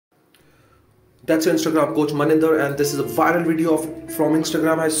That's Instagram coach Maninder, and this is a viral video from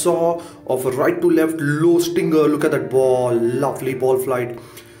Instagram I saw of a right to left low stinger. Look at that ball, lovely ball flight.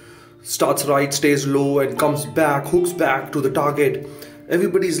 Starts right, stays low and comes back, hooks back to the target.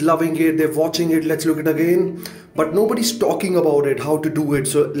 Everybody's loving it, they're watching it. Let's look at it again. But nobody's talking about it, how to do it.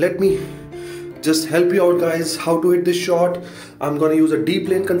 So let me just help you out guys, how to hit this shot. I'm gonna use a deep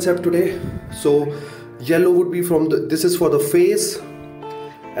lane concept today. So yellow would be this is for the face,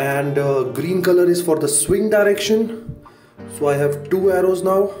 and green color is for the swing direction. So I have two arrows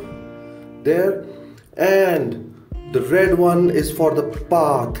now there, and the red one is for the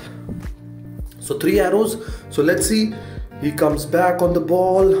path. So three arrows. So let's see, he comes back on the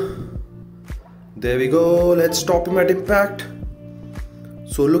ball. There we go. Let's stop him at impact.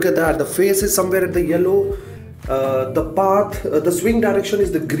 So look at that, the face is somewhere at the yellow. The path, the swing direction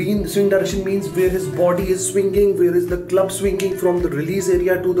is the green. The swing direction means where his body is swinging, where is the club swinging from the release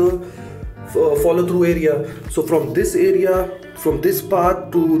area to the follow through area. So from this area, from this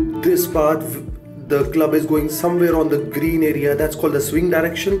path to this path, the club is going somewhere on the green area. That's called the swing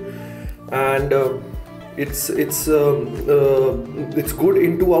direction, and it's good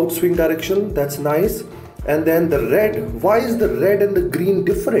into out swing direction. That's nice. And then the red, why is the red and the green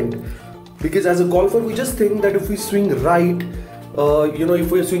different? Because as a golfer we just think that if we swing right,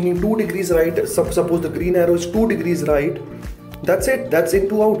 if we're swinging 2 degrees right, suppose the green arrow is 2 degrees right, that's it, that's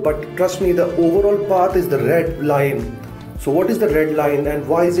into out. But trust me, the overall path is the red line. So what is the red line and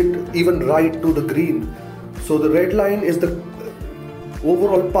why is it even right to the green? So the red line is the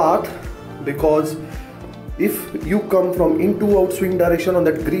overall path, because if you come from into out swing direction on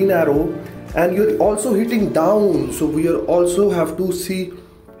that green arrow and you're also hitting down, so we also have to see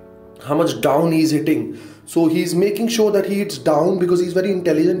how much down he's hitting. So he's making sure that he hits down, because he's very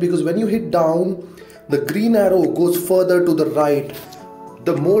intelligent, because when you hit down, the green arrow goes further to the right.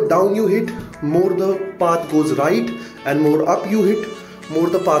 The more down you hit, more the path goes right, and more up you hit, more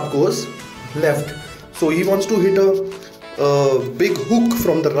the path goes left. So he wants to hit a big hook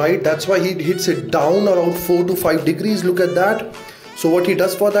from the right. That's why he hits it down around 4 to 5 degrees. Look at that. So what he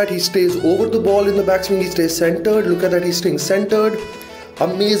does for that, he stays over the ball in the backswing, he stays centered. Look at that, he's staying centered.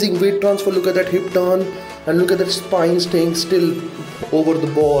 Amazing weight transfer. Look at that hip turn, and look at that spine staying still over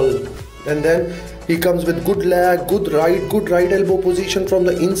the ball. And then he comes with good lag, good right elbow position from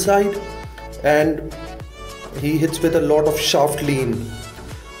the inside, and he hits with a lot of shaft lean.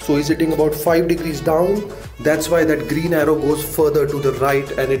 So he's hitting about 5 degrees down. That's why that green arrow goes further to the right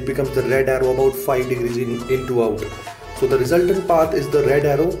and it becomes the red arrow about 5 degrees into out. So the resultant path is the red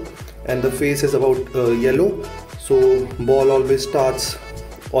arrow and the face is about yellow. So ball always starts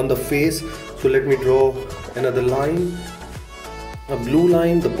on the face. So let me draw another line, a blue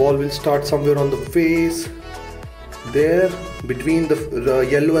line. The ball will start somewhere on the face there, between the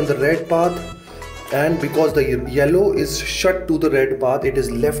yellow and the red path. And because the yellow is shut to the red path, it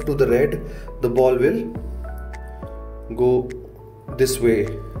is left to the red, the ball will go this way.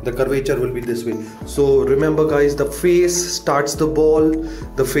 The curvature will be this way. So remember guys, the face starts the ball,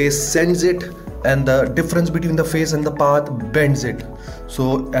 the face sends it, and the difference between the face and the path bends it.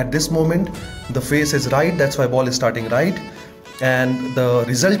 So at this moment the face is right, that's why ball is starting right, and the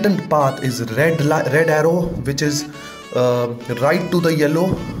resultant path is red arrow, which is right to the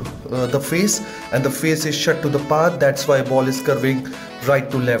yellow, the face, and the face is shut to the path. That's why ball is curving right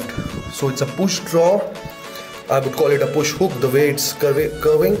to left. So it's a push draw. I would call it a push hook, the way it's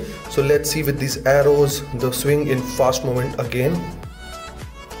curving. So let's see with these arrows the swing in fast movement again.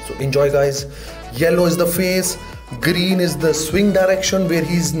 So enjoy guys. Yellow is the face, green is the swing direction where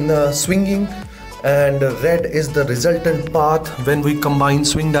he's swinging, and red is the resultant path when we combine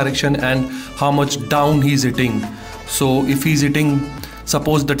swing direction and how much down he's hitting. So if he's hitting,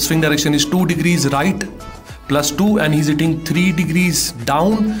 suppose that swing direction is 2 degrees right plus 2 and he's hitting 3 degrees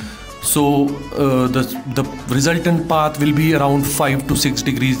down, so the resultant path will be around 5 to 6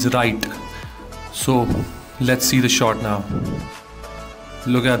 degrees right. So let's see the shot now.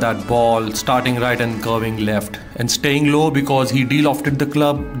 Look at that ball starting right and curving left and staying low because he de-lofted the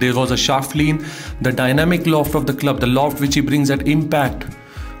club. There was a shaft lean. The dynamic loft of the club, the loft which he brings at impact,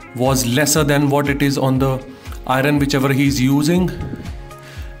 was lesser than what it is on the iron whichever he's using,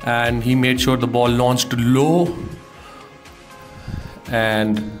 and he made sure the ball launched low,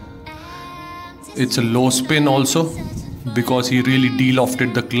 and it's a low spin also because he really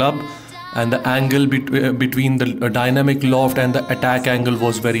de-lofted the club, and the angle between the dynamic loft and the attack angle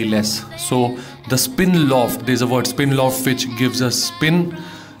was very less. So the spin loft, there's a word spin loft which gives us spin,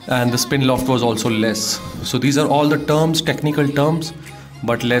 and the spin loft was also less. So these are all the terms, technical terms,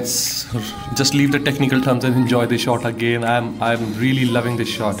 but let's just leave the technical terms and enjoy the shot again. I'm really loving this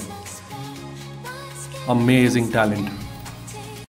shot. Amazing talent.